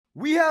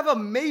We have a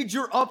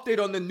major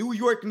update on the New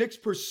York Knicks'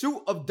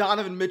 pursuit of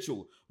Donovan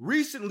Mitchell.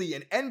 Recently,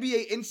 an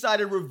NBA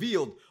insider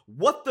revealed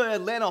what the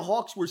Atlanta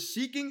Hawks were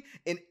seeking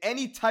in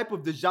any type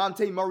of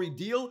DeJounte Murray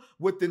deal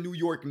with the New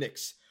York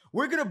Knicks.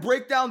 We're going to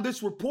break down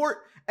this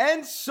report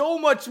and so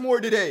much more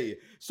today.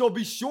 So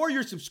be sure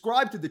you're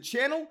subscribed to the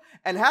channel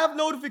and have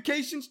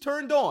notifications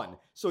turned on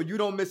so you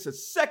don't miss a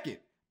second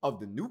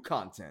of the new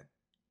content.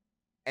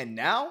 And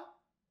now,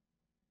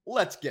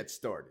 let's get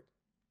started.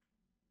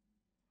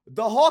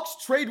 The Hawks'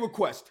 trade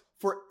request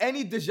for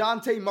any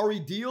DeJounte Murray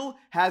deal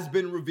has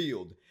been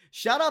revealed.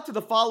 Shout out to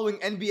the following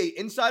NBA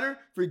insider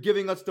for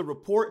giving us the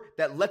report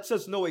that lets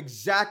us know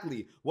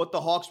exactly what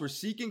the Hawks were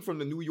seeking from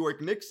the New York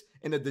Knicks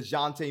in a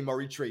DeJounte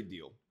Murray trade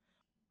deal.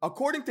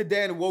 According to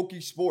Dan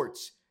Wokey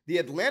Sports, the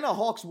Atlanta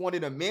Hawks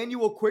wanted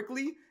Emmanuel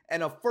Quickley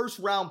and a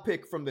first-round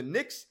pick from the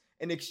Knicks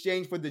in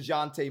exchange for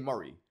DeJounte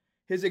Murray.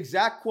 His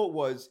exact quote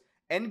was,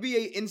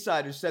 NBA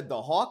insiders said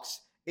the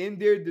Hawks, in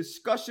their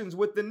discussions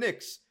with the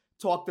Knicks,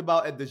 talked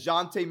about a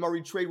DeJounte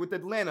Murray trade with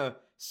Atlanta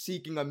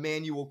seeking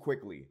Emmanuel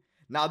Quickley.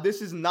 Now, this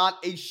is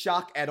not a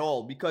shock at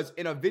all because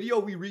in a video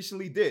we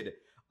recently did,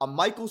 a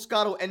Michael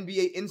Scotto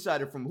NBA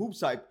insider from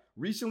Hoops Hype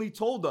recently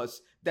told us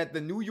that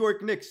the New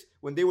York Knicks,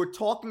 when they were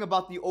talking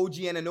about the OG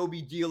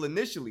Anunoby deal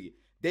initially,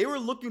 they were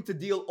looking to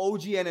deal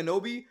OG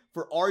Anunoby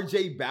for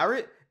RJ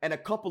Barrett and a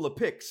couple of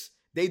picks.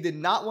 They did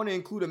not want to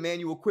include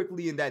Emmanuel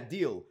Quickley in that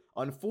deal.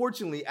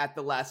 Unfortunately, at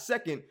the last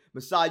second,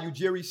 Masai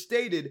Ujiri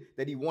stated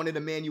that he wanted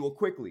Emmanuel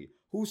Quickley,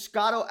 who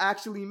Scotto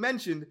actually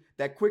mentioned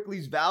that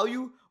Quickley's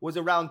value was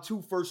around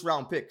 2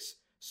 first-round picks.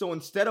 So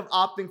instead of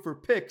opting for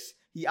picks,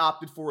 he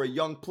opted for a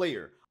young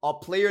player, a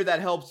player that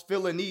helps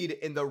fill a need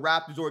in the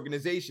Raptors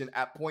organization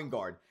at point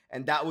guard,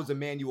 and that was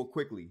Emmanuel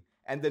Quickley.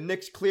 And the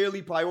Knicks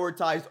clearly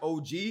prioritized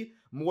OG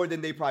more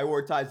than they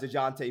prioritized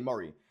DeJounte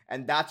Murray.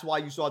 And that's why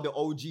you saw the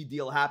OG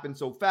deal happen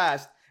so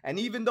fast. And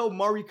even though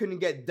Murray couldn't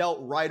get dealt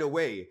right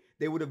away,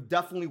 they would have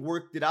definitely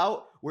worked it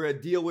out where a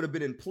deal would have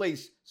been in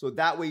place. So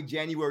that way,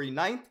 January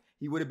 9th,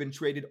 he would have been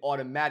traded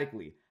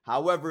automatically.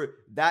 However,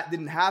 that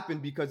didn't happen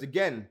because,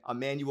 again,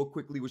 Emmanuel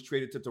Quickley was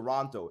traded to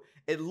Toronto.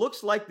 It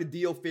looks like the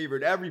deal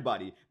favored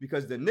everybody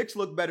because the Knicks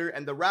look better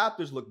and the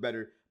Raptors look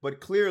better. But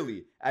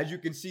clearly, as you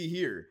can see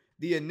here,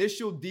 the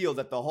initial deal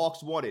that the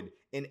Hawks wanted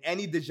in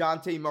any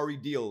DeJounte Murray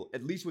deal,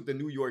 at least with the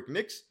New York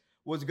Knicks,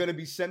 was going to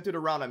be centered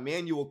around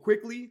Emmanuel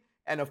Quickley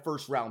and a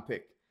first-round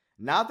pick.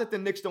 Now that the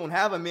Knicks don't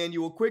have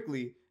Emmanuel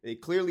Quickley, they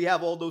clearly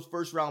have all those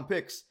first-round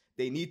picks.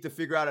 They need to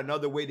figure out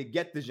another way to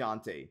get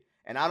DeJounte.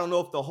 And I don't know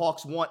if the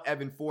Hawks want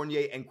Evan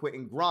Fournier and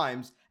Quentin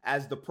Grimes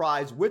as the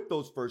prize with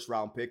those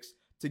first-round picks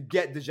to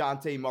get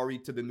DeJounte Murray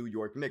to the New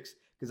York Knicks,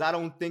 because I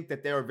don't think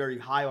that they're very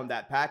high on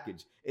that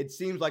package. It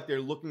seems like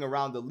they're looking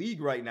around the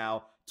league right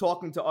now,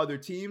 talking to other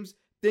teams,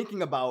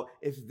 thinking about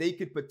if they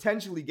could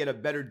potentially get a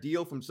better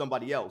deal from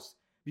somebody else.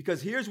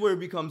 Because here's where it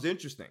becomes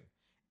interesting.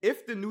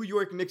 If the New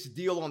York Knicks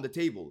deal on the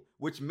table,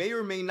 which may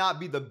or may not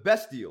be the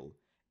best deal,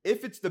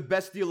 if it's the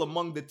best deal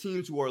among the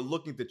teams who are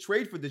looking to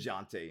trade for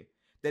DeJounte,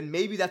 then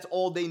maybe that's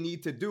all they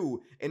need to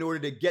do in order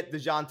to get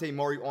DeJounte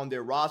Murray on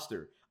their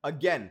roster.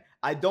 Again,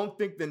 I don't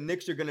think the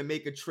Knicks are going to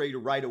make a trade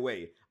right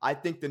away. I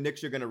think the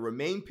Knicks are going to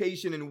remain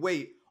patient and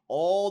wait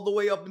all the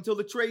way up until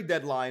the trade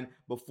deadline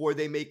before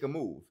they make a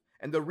move.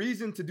 And the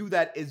reason to do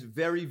that is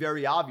very,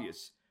 very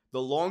obvious.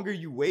 The longer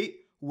you wait,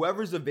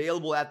 whoever's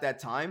available at that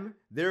time,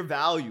 their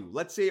value,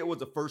 let's say it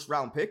was a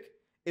first-round pick,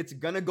 it's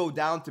going to go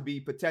down to be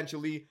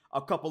potentially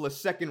a couple of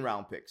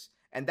second-round picks.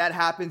 And that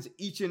happens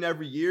each and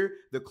every year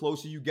the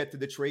closer you get to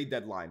the trade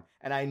deadline.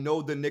 And I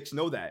know the Knicks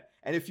know that.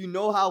 And if you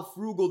know how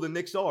frugal the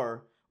Knicks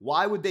are,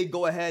 why would they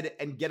go ahead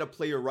and get a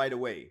player right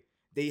away?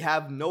 They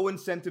have no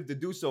incentive to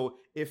do so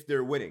if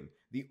they're winning.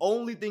 The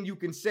only thing you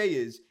can say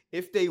is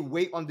if they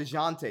wait on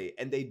DeJounte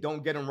and they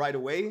don't get him right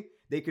away,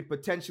 they could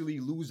potentially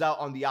lose out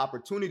on the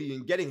opportunity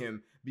in getting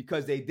him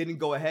because they didn't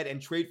go ahead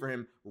and trade for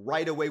him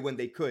right away when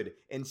they could.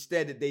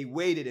 Instead, they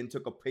waited and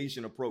took a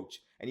patient approach.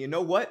 And you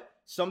know what?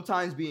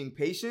 Sometimes being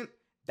patient,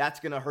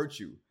 that's going to hurt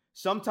you.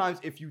 Sometimes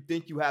if you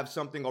think you have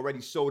something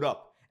already sewed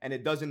up and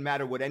it doesn't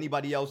matter what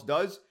anybody else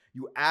does,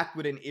 you act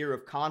with an air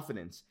of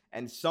confidence.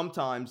 And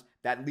sometimes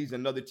that leads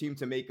another team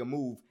to make a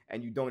move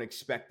and you don't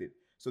expect it.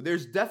 So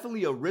there's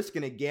definitely a risk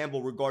and a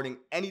gamble regarding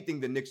anything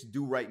the Knicks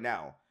do right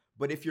now.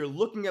 But if you're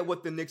looking at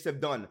what the Knicks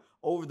have done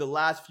over the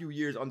last few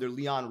years under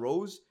Leon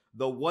Rose,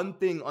 the one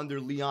thing under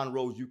Leon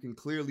Rose you can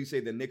clearly say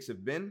the Knicks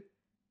have been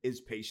is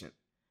patient.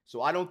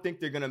 So I don't think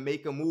they're going to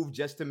make a move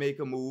just to make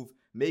a move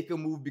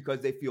because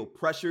they feel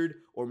pressured,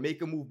 or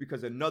make a move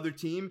because another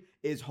team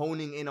is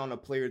honing in on a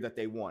player that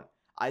they want.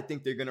 I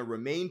think they're going to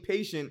remain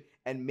patient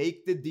and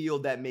make the deal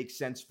that makes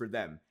sense for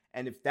them.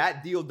 And if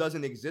that deal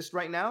doesn't exist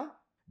right now,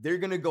 they're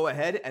going to go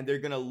ahead and they're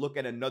going to look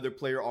at another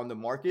player on the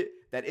market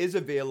that is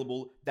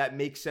available that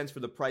makes sense for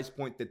the price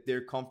point that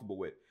they're comfortable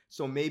with.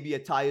 So maybe a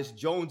Tyus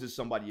Jones is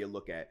somebody you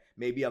look at.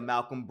 Maybe a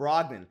Malcolm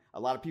Brogdon. A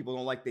lot of people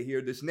don't like to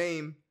hear this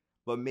name,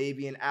 but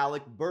maybe an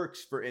Alec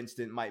Burks, for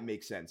instance, might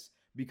make sense.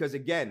 Because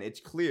again, it's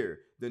clear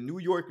the New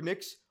York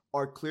Knicks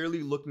are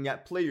clearly looking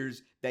at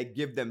players that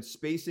give them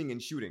spacing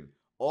and shooting.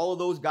 All of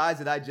those guys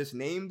that I just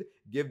named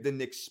give the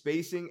Knicks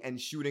spacing and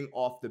shooting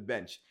off the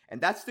bench.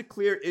 And that's the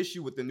clear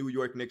issue with the New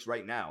York Knicks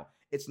right now.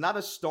 It's not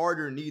a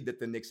starter need that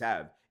the Knicks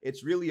have.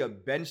 It's really a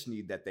bench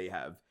need that they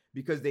have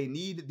because they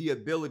need the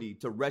ability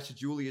to rest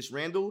Julius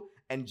Randle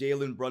and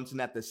Jalen Brunson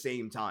at the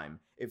same time.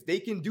 If they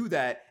can do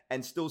that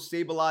and still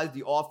stabilize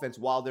the offense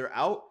while they're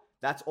out,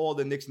 that's all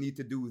the Knicks need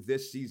to do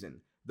this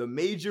season. The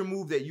major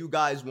move that you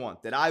guys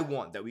want, that I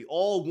want, that we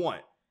all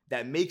want,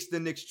 that makes the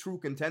Knicks true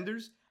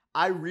contenders,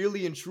 I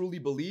really and truly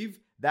believe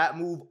that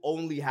move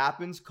only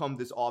happens come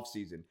this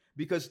offseason.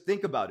 Because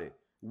think about it.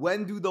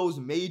 When do those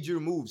major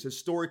moves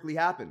historically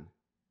happen?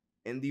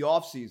 In the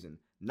offseason,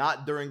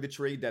 not during the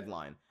trade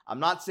deadline. I'm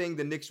not saying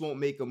the Knicks won't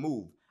make a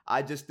move.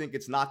 I just think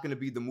it's not going to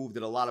be the move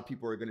that a lot of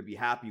people are going to be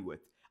happy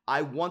with.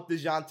 I want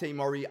DeJounte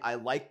Murray. I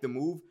like the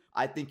move.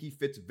 I think he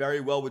fits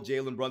very well with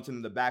Jalen Brunson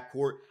in the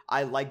backcourt.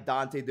 I like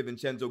Dante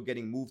DiVincenzo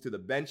getting moved to the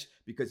bench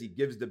because he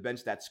gives the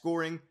bench that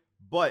scoring.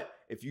 But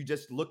if you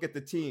just look at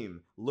the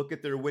team, look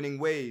at their winning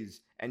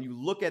ways, and you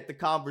look at the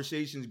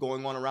conversations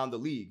going on around the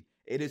league,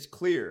 it is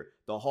clear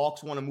the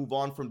Hawks want to move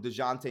on from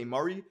DeJounte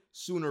Murray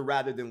sooner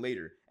rather than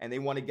later, and they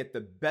want to get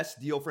the best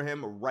deal for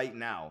him right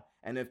now.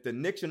 And if the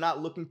Knicks are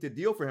not looking to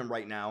deal for him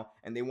right now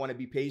and they want to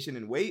be patient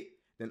and wait,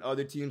 then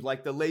other teams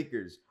like the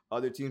Lakers,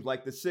 other teams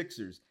like the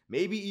Sixers,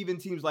 maybe even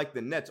teams like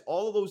the Nets,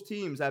 all of those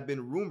teams have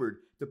been rumored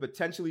to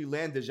potentially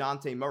land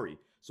DeJounte Murray.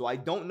 So I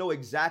don't know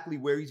exactly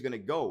where he's going to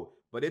go,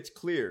 but it's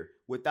clear,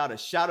 without a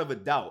shadow of a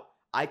doubt,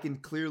 I can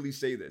clearly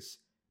say this.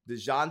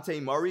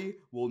 DeJounte Murray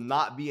will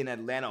not be an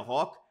Atlanta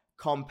Hawk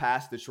come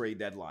past the trade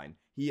deadline.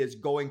 He is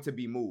going to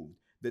be moved.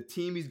 The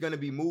team he's going to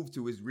be moved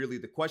to is really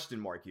the question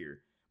mark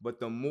here. But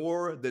the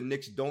more the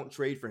Knicks don't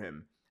trade for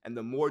him, and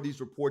the more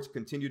these reports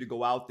continue to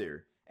go out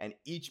there, and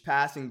each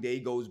passing day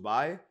goes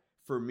by,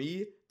 for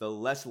me, the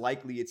less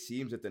likely it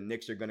seems that the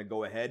Knicks are going to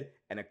go ahead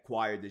and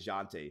acquire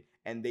DeJounte.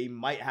 And they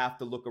might have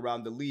to look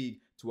around the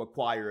league to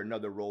acquire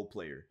another role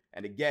player.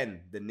 And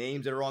again, the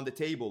names that are on the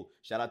table,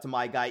 shout out to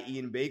my guy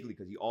Ian Bagley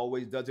because he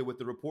always does it with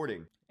the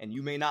reporting. And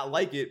you may not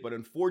like it, but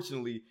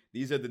unfortunately,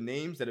 these are the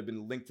names that have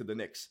been linked to the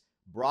Knicks.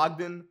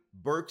 Brogdon,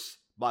 Burks,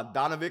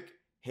 Bogdanovic,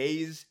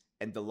 Hayes,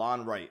 and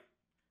DeLon Wright.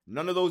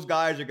 None of those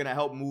guys are going to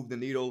help move the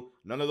needle.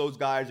 None of those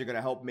guys are going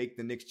to help make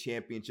the Knicks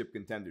championship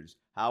contenders.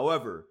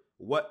 However,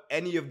 what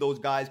any of those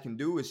guys can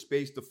do is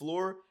space the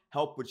floor,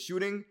 help with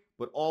shooting,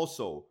 but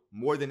also,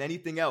 more than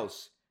anything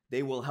else,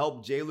 they will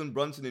help Jalen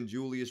Brunson and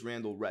Julius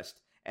Randle rest.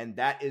 And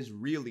that is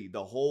really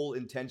the whole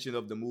intention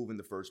of the move in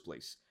the first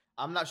place.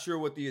 I'm not sure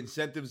what the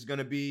incentive is going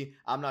to be.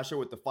 I'm not sure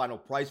what the final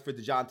price for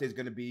DeJounte is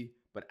going to be.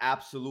 But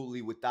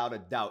absolutely, without a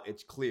doubt,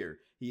 it's clear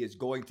he is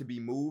going to be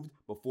moved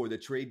before the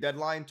trade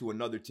deadline to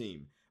another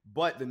team.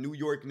 But the New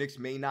York Knicks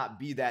may not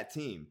be that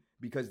team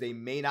because they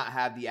may not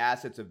have the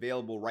assets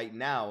available right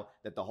now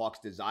that the Hawks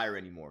desire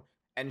anymore.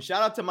 And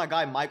shout out to my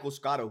guy Michael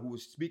Scotto, who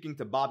was speaking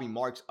to Bobby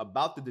Marks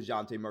about the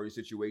DeJounte Murray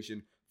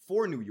situation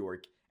for New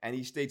York, and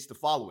he states the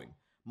following.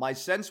 My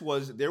sense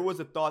was there was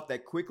a thought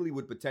that Quickly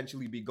would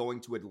potentially be going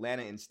to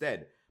Atlanta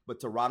instead, but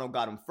Toronto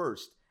got him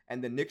first,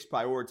 and the Knicks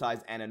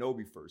prioritized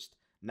Anunoby first.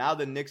 Now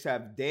the Knicks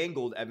have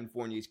dangled Evan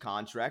Fournier's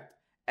contract,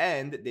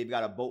 and they've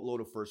got a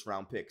boatload of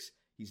first-round picks.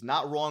 He's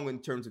not wrong in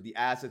terms of the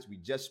assets. We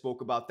just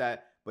spoke about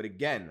that. But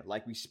again,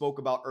 like we spoke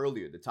about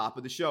earlier, the top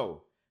of the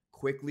show,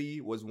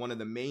 Quickly was one of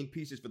the main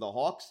pieces for the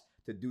Hawks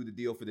to do the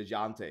deal for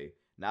DeJounte.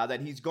 Now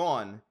that he's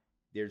gone,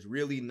 there's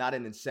really not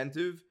an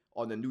incentive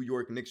on the New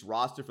York Knicks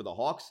roster for the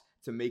Hawks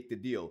to make the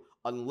deal,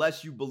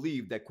 unless you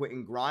believe that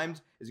Quentin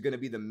Grimes is going to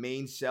be the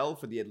main sell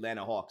for the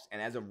Atlanta Hawks.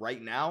 And as of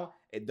right now,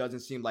 it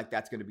doesn't seem like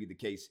that's going to be the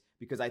case.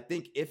 Because I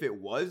think if it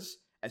was,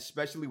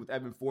 especially with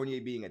Evan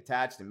Fournier being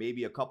attached and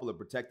maybe a couple of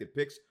protected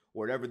picks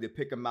or whatever the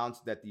pick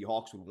amounts that the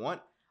Hawks would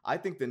want, I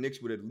think the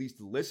Knicks would at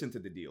least listen to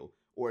the deal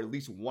or at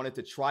least wanted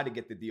to try to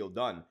get the deal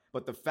done.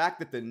 But the fact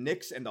that the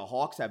Knicks and the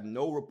Hawks have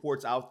no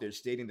reports out there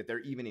stating that they're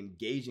even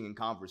engaging in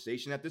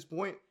conversation at this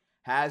point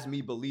has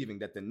me believing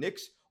that the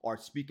Knicks are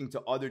speaking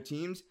to other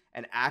teams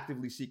and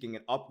actively seeking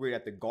an upgrade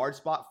at the guard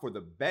spot for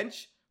the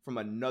bench from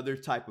another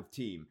type of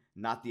team,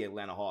 not the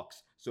Atlanta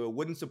Hawks. So it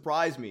wouldn't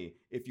surprise me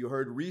if you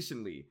heard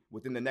recently,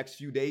 within the next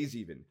few days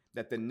even,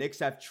 that the Knicks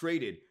have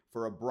traded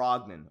for a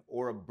Brogdon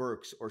or a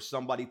Burks or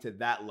somebody to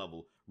that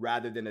level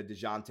rather than a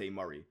DeJounte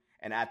Murray.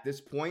 And at this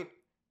point,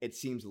 it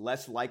seems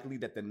less likely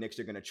that the Knicks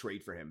are going to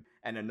trade for him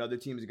and another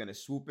team is going to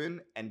swoop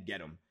in and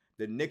get him.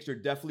 The Knicks are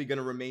definitely going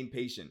to remain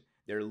patient.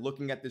 They're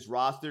looking at this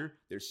roster,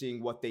 they're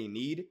seeing what they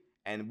need,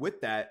 and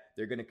with that,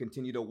 they're going to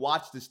continue to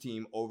watch this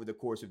team over the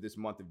course of this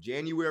month of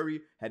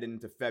January, heading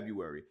into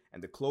February.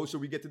 And the closer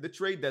we get to the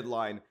trade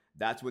deadline,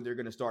 that's when they're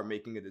going to start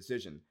making a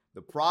decision.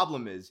 The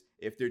problem is,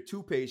 if they're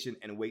too patient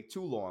and wait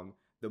too long,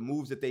 the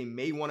moves that they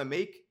may want to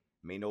make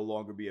may no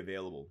longer be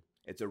available.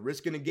 It's a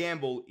risk and a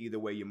gamble either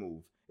way you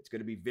move. It's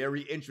going to be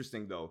very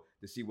interesting, though,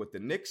 to see what the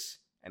Knicks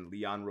and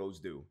Leon Rose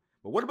do.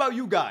 But what about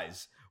you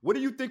guys? What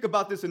do you think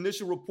about this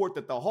initial report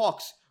that the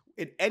Hawks,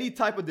 in any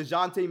type of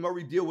DeJounte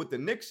Murray deal with the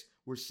Knicks,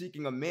 were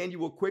seeking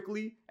Emmanuel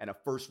Quickly and a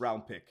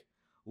first-round pick?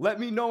 Let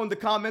me know in the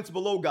comments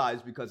below,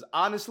 guys, because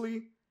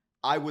honestly,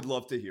 I would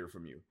love to hear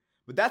from you.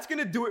 But that's going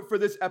to do it for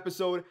this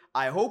episode.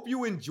 I hope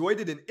you enjoyed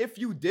it. And if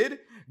you did,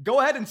 go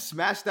ahead and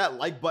smash that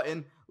like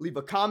button, leave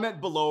a comment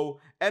below.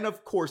 And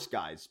of course,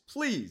 guys,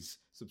 please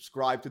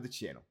subscribe to the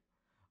channel.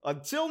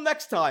 Until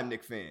next time,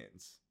 Knicks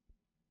fans.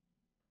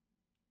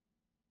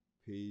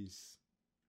 Peace.